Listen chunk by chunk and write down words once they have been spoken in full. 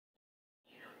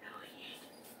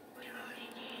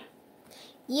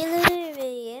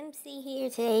MC here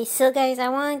today. So guys, I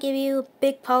want to give you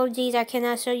big apologies. I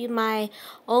cannot show you my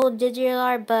old digital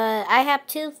art, but I have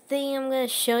two things I'm going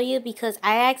to show you because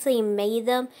I actually made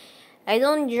them. I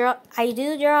do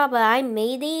draw, but I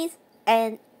made these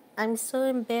and I'm so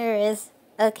embarrassed.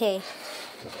 Okay.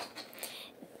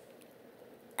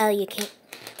 Oh, you can't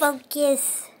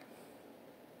focus.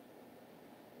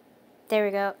 There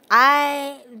we go.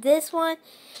 This one,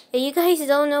 if you guys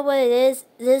don't know what it is,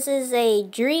 this is a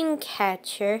dream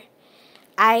catcher.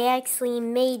 I actually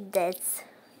made this.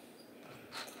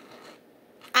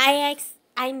 I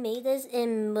made this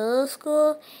in middle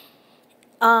school.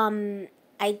 I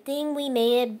think we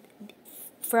made it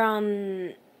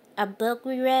from a book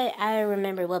we read. I don't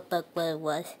remember what book it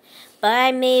was, but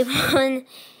I made one.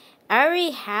 I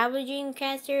already have a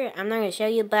Dreamcatcher. I'm not gonna show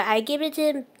you, but I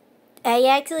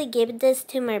actually gave this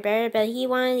to my brother, but he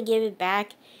wanted to give it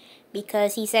back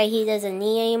because he said he doesn't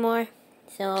need it anymore.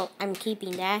 So I'm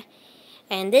keeping that.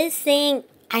 And this thing,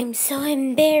 I'm so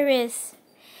embarrassed.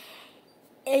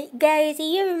 Guys, do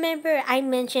you remember I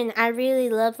mentioned I really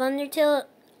love Undertale?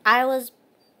 I was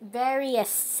very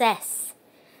obsessed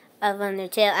of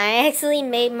Undertale. I actually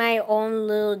made my own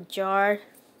little jar.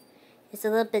 It's a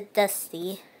little bit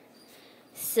dusty.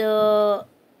 So,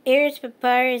 here's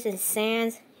Papyrus and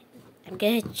Sans. I'm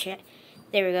gonna check.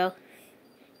 There we go.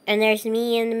 And there's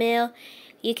me in the middle.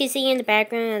 You can see in the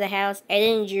background of the house. I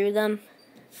didn't draw them.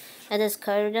 I just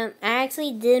colored them. I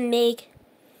actually did make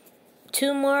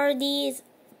two more of these,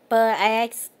 but I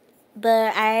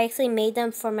actually made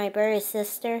them for my brother's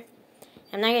sister.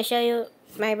 I'm not gonna show you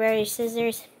my brother's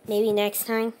sisters. Maybe next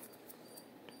time.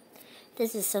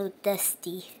 This is so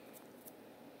dusty.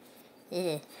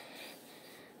 Ugh.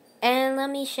 And let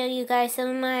me show you guys some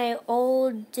of my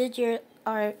old digital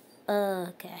art.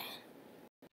 Okay.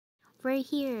 Right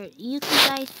here, you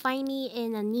can guys find me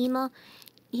in Anemo.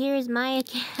 Here's my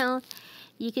account.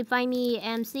 You can find me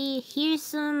MC. Here's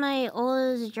some of my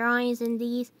oldest drawings in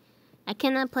these. I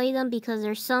cannot play them because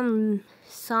there's some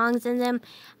songs in them.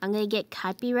 I'm gonna get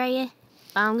copyrighted,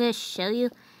 but I'm gonna show you.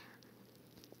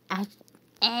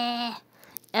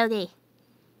 Okay.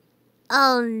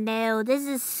 Oh no, this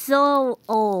is so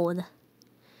old.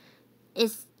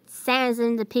 It's Sans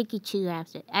and the Pikachu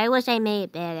after. I wish I made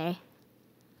it better.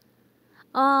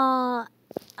 Oh,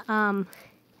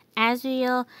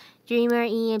 Azrael, Dreamer,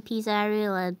 Ian, Pizza, I really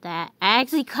love that. I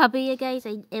actually copied it, guys.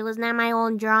 It was not my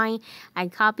own drawing. I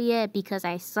copied it because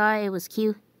I saw it was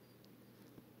cute.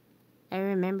 I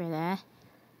remember that.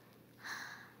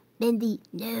 Bendy,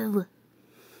 no.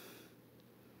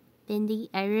 Bendy,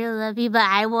 I really love you, but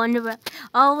I wonder.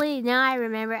 Oh wait, now I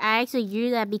remember. I actually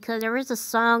drew that because there was a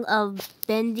song of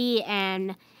Bendy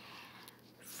and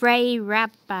Frey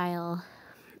Raphael.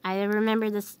 I remember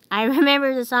this. I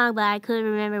remember the song, but I couldn't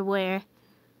remember where.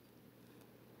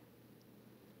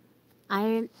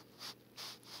 I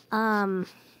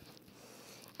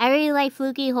really like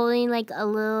Fluky holding like a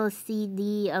little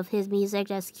CD of his music.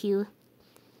 That's cute.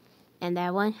 And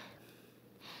that one.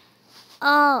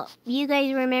 Oh, you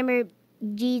guys remember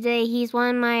GJ? He's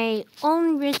one of my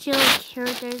own ritual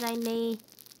characters I made.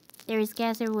 There's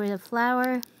Gasser with a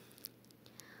flower.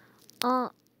 Oh,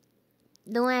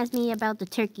 don't ask me about the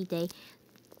turkey day.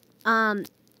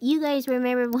 You guys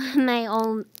remember one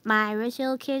of my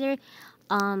ritual character?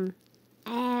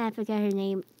 I forgot her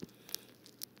name.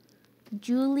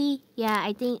 Julie? Yeah,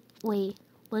 I think, wait,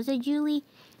 was it Julie?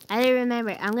 I don't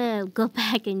remember. I'm gonna go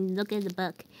back and look at the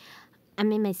book. I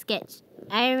made my sketch.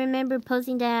 I remember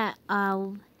posting that, I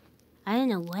don't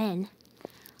know when.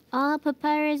 Oh,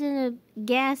 Papyrus and a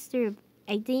Gaster.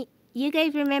 I think, you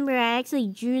guys remember I actually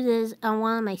drew this on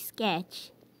one of my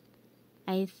sketch.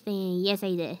 I think, yes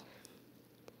I did.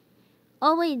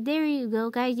 Oh wait, there you go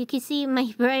guys. You can see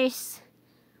my brush.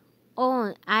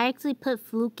 Oh, I actually put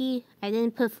Fluky. I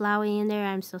didn't put Flower in there.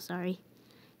 I'm so sorry.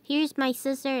 Here's my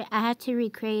sister. I had to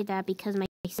recreate that because my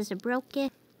sister broke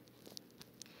it.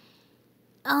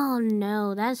 Oh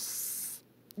no, that's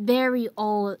very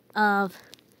old. I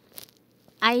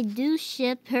do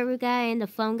ship Purple Guy and the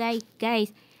Phone Guy.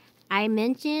 Guys, I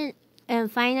mentioned in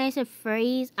Five Nights at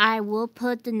Freddy's, I will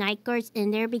put the night guards in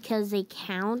there because they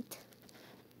count.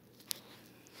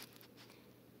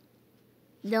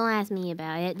 Don't ask me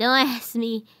about it. Don't ask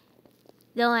me.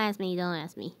 Don't ask me. Don't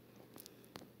ask me.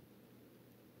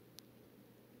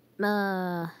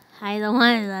 I don't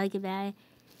want to talk about it.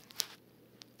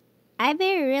 I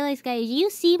better realize, guys, you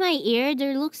see my ear?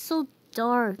 They look so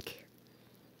dark.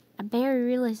 I better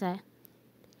realize that.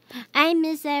 I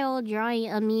miss that old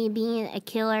drawing of me being a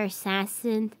killer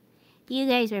assassin. You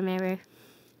guys remember.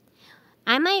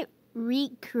 I might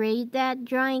recreate that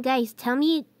drawing. Guys, tell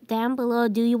me down below.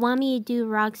 Do you want me to do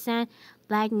Roxanne,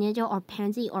 Black Ninja, or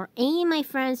Pansy, or any of my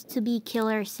friends to be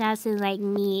killer assassin like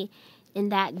me in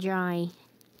that drawing?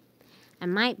 I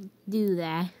might do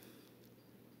that.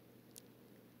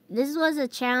 This was a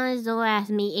challenge, don't ask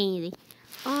me anything.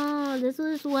 Oh, this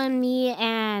was when me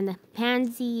and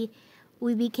Pansy,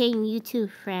 we became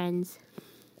YouTube friends.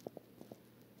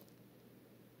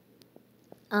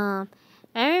 I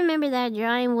remember that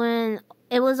drawing when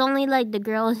it was only like the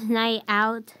girls' night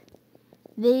out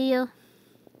video.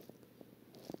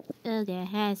 Okay,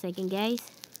 hang a second, guys.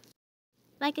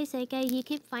 Like I said, guys, you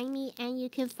can find me and you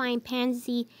can find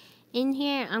Pansy in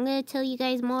here. I'm gonna tell you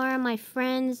guys more of my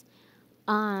friends.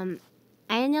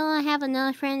 I know I have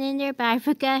another friend in there, but I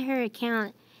forgot her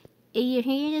account. If you're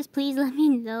here, just please let me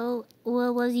know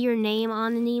what was your name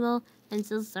on the Nemo. I'm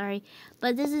so sorry.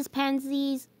 But this is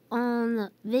Pansy's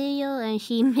video, and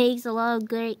she makes a lot of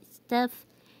great stuff.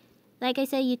 Like I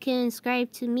said, you can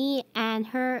subscribe to me and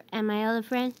her and my other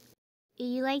friend. If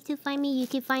you like to find me, you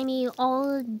can find me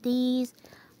all of these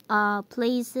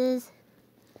places.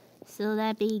 So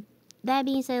that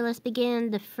being said, let's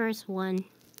begin the first one.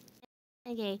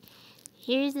 Okay,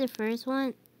 here's the first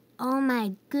one. Oh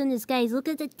my goodness, guys, look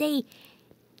at the date.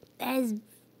 That is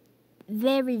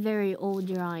very, very old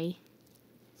drawing.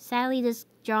 Sadly, this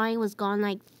drawing was gone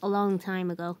like a long time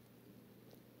ago.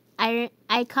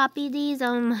 I copied these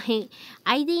on my...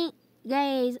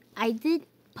 Guys, I did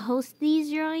post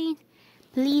these drawings.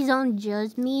 Please don't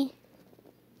judge me.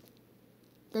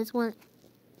 This one...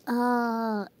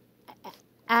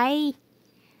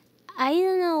 I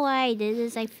don't know why I did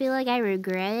this. I feel like I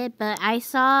regret it, but I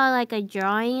saw like a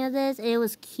drawing of this. It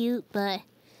was cute, but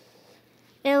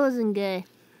it wasn't good.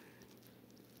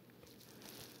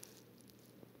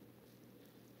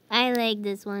 I like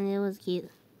this one. It was cute.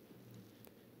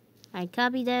 I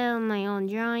copied that on my own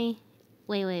drawing.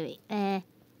 Wait. I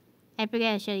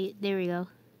forgot to show you. There we go.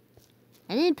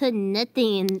 I didn't put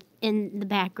nothing in the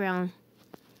background.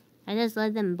 I just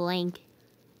let them blank.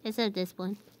 Except this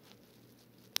one.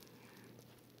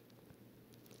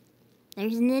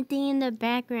 There's nothing in the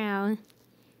background.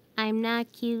 I'm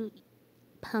not cute,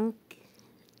 punk.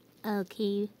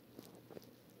 Okay.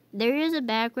 There is a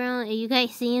background. You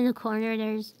guys see in the corner,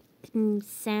 there's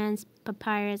Sans,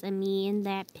 Papyrus, and me in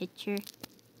that picture.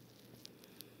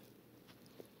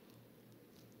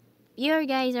 You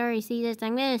guys already see this.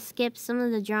 I'm gonna skip some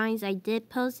of the drawings I did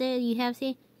post it. You have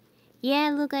seen?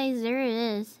 Yeah, look guys, there it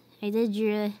is. I did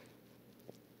draw.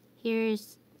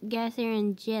 Here's Gasser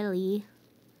and Jelly.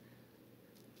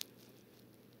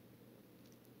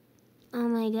 Oh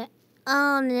my god.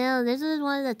 Oh no, this is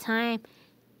one of the time.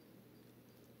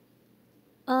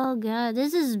 Oh god,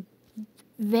 this is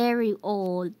very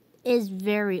old. It's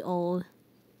very old.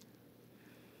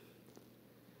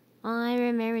 Oh, I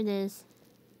remember this.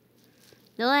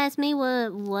 Don't ask me what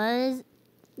it was,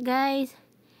 guys.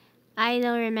 I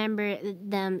don't remember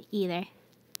them either.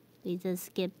 We just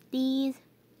skip these.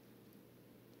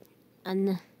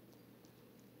 And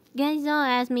guys, don't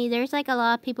ask me. There's like a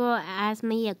lot of people ask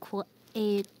me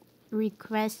a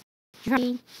request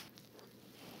drawing.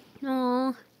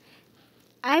 No,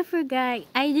 I forgot.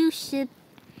 I ship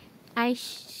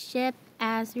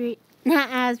Asriel. Not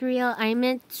Asriel. I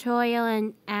meant Troyo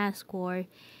and Asgore.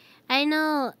 I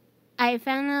know. I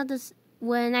found out this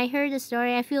when I heard the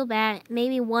story. I feel bad.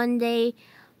 Maybe one day,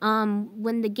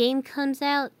 when the game comes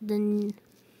out, then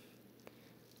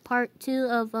part 2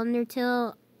 of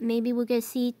Undertale, maybe we could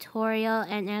see Toriel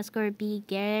and Asgore be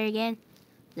together again.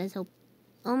 Let's hope.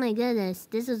 Oh my goodness,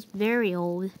 this is very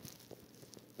old.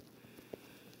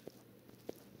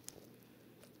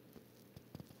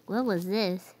 What was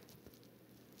this?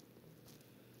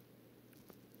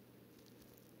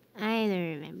 I don't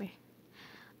remember.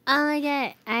 Oh my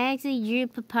god, I actually drew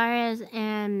Papyrus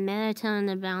and Mettaton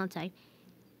the Valentine.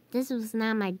 This was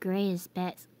not my greatest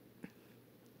bet.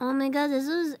 Oh my god, this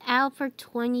was out for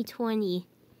 2020.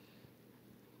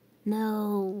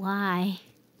 No, why?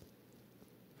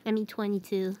 I mean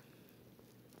 22.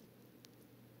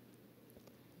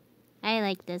 I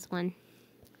like this one.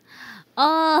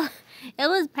 Oh, it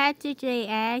was Patrick J.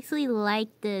 I actually like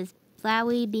this.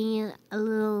 Flowey being a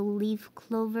little leaf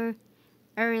clover.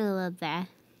 I really love that.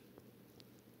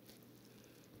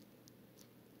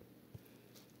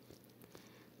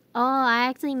 Oh, I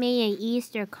actually made an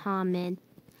Easter comic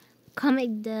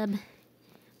dub,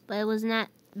 but it was not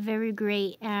very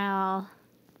great at all.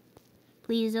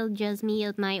 Please don't judge me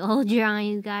with my old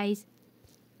drawings, guys.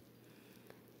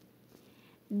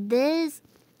 This,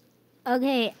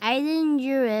 okay, I didn't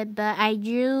draw it, but I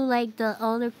drew like the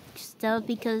older stuff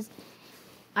because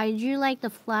I drew like the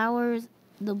flowers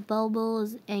the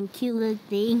bubbles and cute little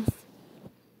things.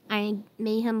 I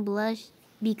made him blush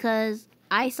because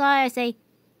I saw it. I say,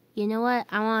 you know what?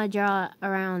 I want to draw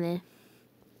around it.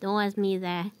 Don't ask me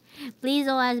that. Please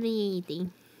don't ask me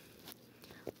anything.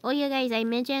 Oh yeah, guys, I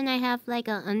mentioned I have like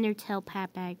an Undertale pack,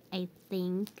 I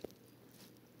think.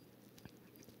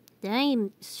 Did I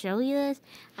show you this?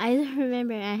 I don't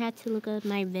remember. I had to look up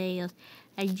my videos.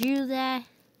 I drew that.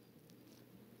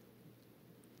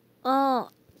 Oh,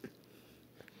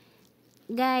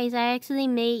 guys, I actually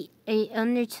made a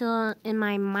Undertale in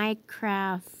my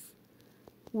Minecraft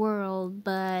world,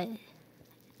 but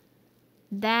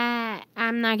that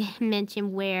I'm not gonna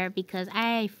mention where because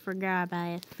I forgot about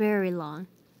it very long.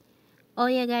 Oh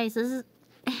yeah, guys, this is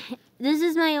this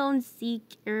is my own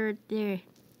secret there.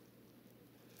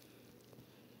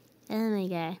 Oh my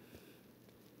god.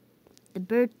 The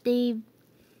birthday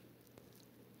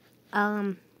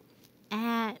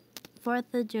at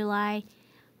 4th of July,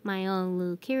 my own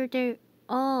little character.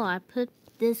 Oh, I put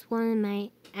this one in my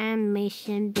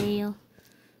animation video.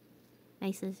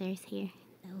 My sister's here.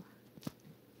 No.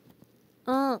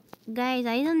 Oh, guys,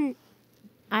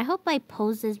 I hope I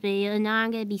post this video. Now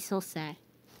I'm gonna be so sad.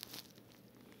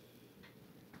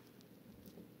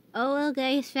 Oh well,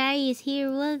 guys, Fatty is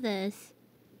here with us.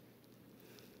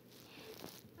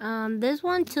 This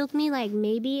one took me like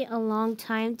maybe a long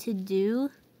time to do,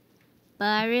 but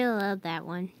I really love that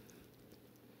one.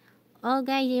 Oh,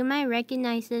 guys, you might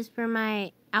recognize this for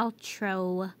my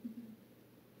outro.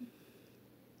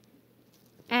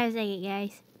 As I get,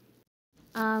 guys.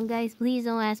 Guys, please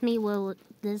don't ask me what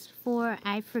this for.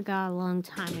 I forgot a long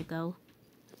time ago.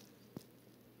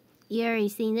 You already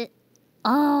seen it?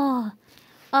 Oh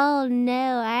no,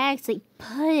 I actually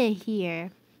put it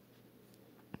here.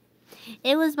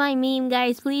 It was my meme,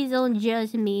 guys. Please don't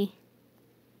judge me.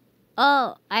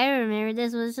 Oh, I remember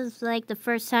this was just like the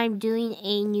first time doing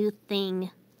a new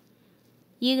thing.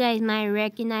 You guys might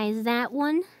recognize that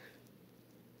one.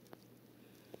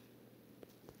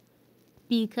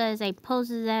 Because I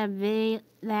posted that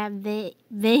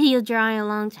video drawing a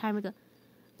long time ago.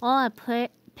 Oh,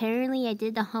 apparently I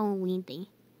did the Halloween thing.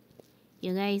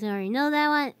 You guys already know that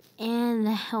one. And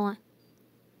that one.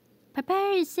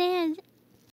 Prepare to sand.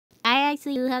 I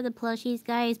actually do have the plushies,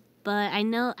 guys. But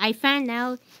I found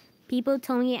out people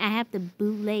told me I have the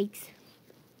bootlegs.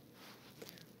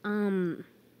 Undertale,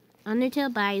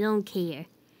 but I don't care.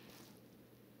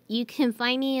 You can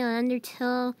find me on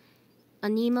Undertale,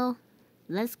 on Nemo.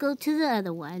 Let's go to the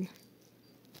other one.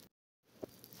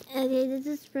 Okay, this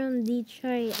is from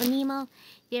Detroit. Nemo,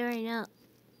 you already know.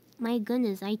 My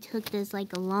goodness, I took this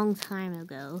like a long time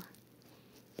ago.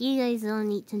 You guys don't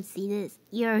need to see this.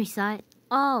 You already saw it.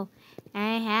 Oh,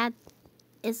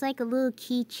 it's like a little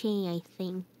keychain, I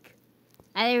think.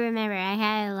 I remember, I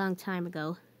had it a long time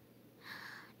ago.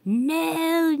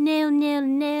 No,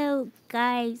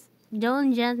 guys,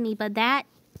 don't judge me, but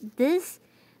this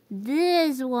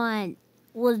one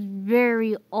was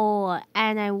very old,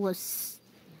 and I was,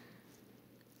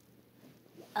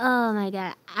 oh my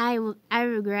god, I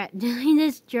regret doing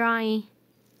this drawing.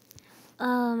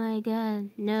 Oh my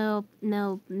god, nope.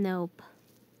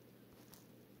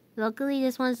 Luckily,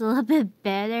 this one's a little bit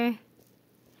better.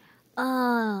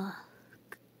 Oh,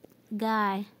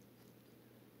 god.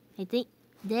 I think,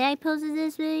 did I post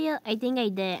this video? I think I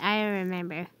did, I don't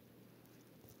remember.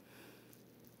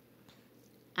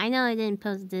 I know I didn't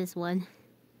post this one.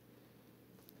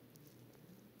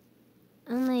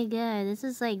 Oh my god, this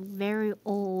is like very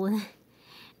old.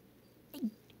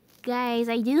 Guys,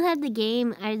 I do have the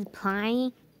game I was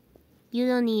playing. You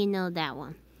don't need to know that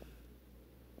one.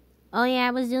 Oh yeah,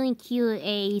 I was doing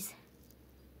Q&As.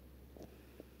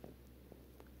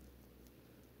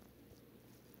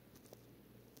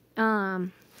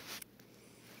 I'm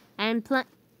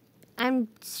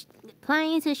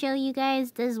planning to show you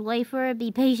guys this wafer.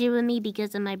 Be patient with me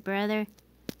because of my brother.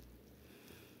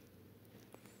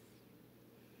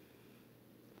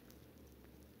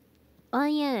 Oh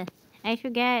yeah, I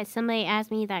forgot. Somebody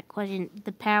asked me that question.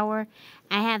 The power.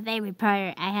 I have every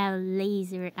power. I have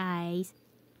laser eyes.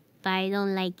 But I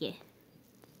don't like it.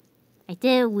 I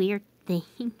did a weird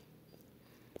thing.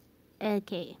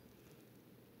 Okay.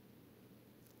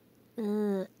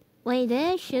 Wait, did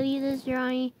I show you this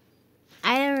drawing?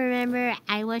 I don't remember.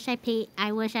 I wish I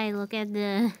look at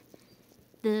the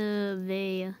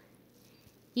video.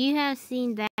 You have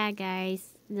seen that,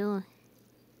 guys. No.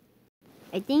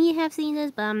 I think you have seen this,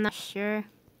 but I'm not sure.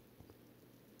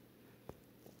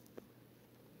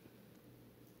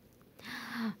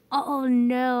 Oh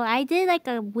no, I did like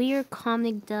a weird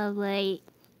comic dub, like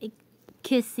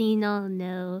Casino.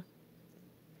 No.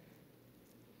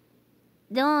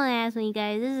 Don't ask me,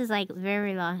 guys. This is like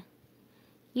very long.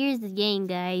 Here's the game,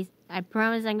 guys. I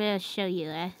promise I'm gonna show you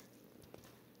that.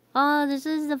 Oh, this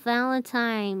is the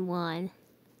Valentine one.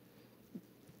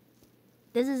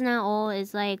 This is not all.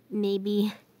 It's like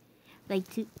maybe like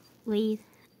 2. Wait.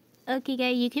 Okay,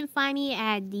 guys. You can find me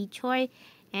at Detroit.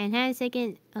 And hang on a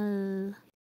second.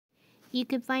 You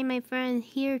can find my friend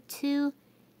here too.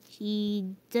 She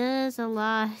does a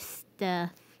lot of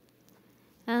stuff.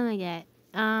 Oh my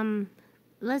god.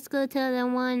 Let's go to the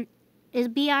one.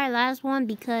 It'll be our last one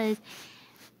because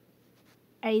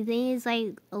I think it's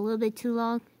like a little bit too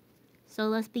long. So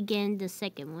let's begin the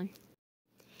second one.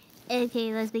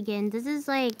 Okay, let's begin. This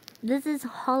is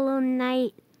Hollow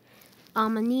Knight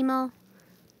Nemo.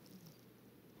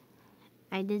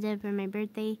 I did that for my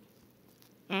birthday.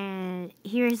 And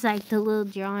here's like the little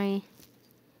drawing.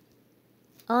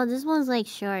 Oh, this one's like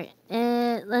short.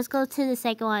 Let's go to the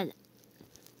second one.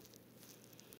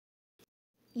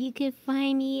 You can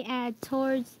find me at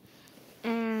Towards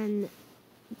and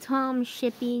Tom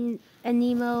Shipping a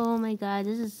Nemo. Oh my god,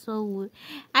 this is so weird.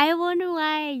 I wonder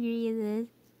why I read this.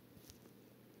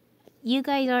 You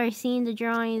guys are seeing the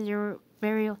drawings. They're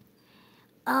very...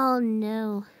 Oh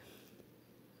no.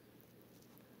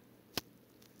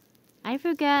 I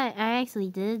forgot I actually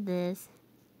did this.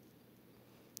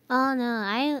 Oh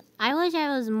no, I wish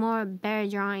I was more better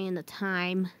drawing in the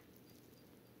time.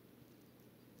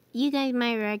 You guys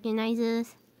might recognize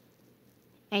this.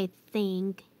 I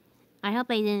think. I hope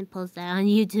I didn't post that on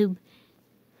YouTube.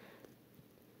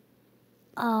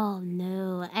 Oh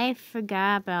no, I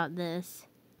forgot about this.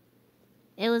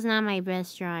 It was not my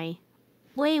best drawing.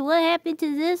 Wait, what happened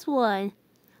to this one?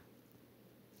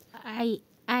 I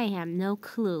have no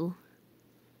clue.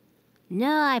 No,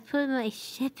 I put my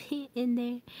shipping in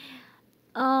there.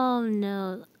 Oh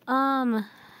no.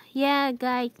 Yeah,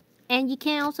 guys. And you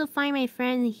can also find my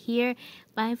friend here,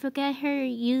 but I forgot her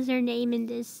username in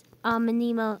this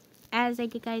Nemo. As I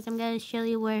get, guys, I'm gonna show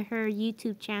you where her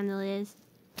YouTube channel is.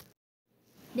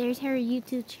 There's her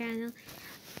YouTube channel.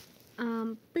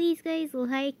 Please, guys,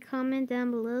 like, comment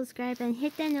down below, subscribe, and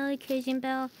hit that notification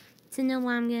bell to know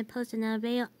when I'm gonna post another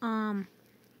video.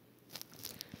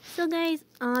 So, guys,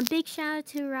 big shout out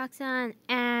to Roxanne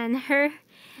and her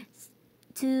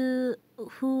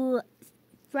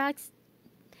rocks.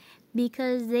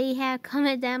 Because they have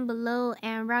comment down below,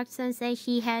 and Roxanne says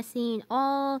she has seen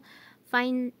all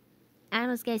I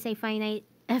was gonna say Friday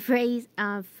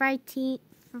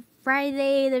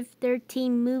the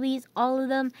 13th movies, all of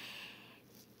them.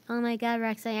 Oh my god,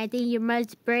 Roxanne, I think you're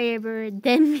much braver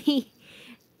than me.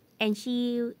 And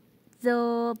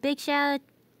so big shout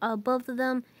out both of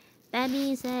them. That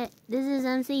means that this is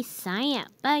MC signing out.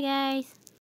 Bye guys.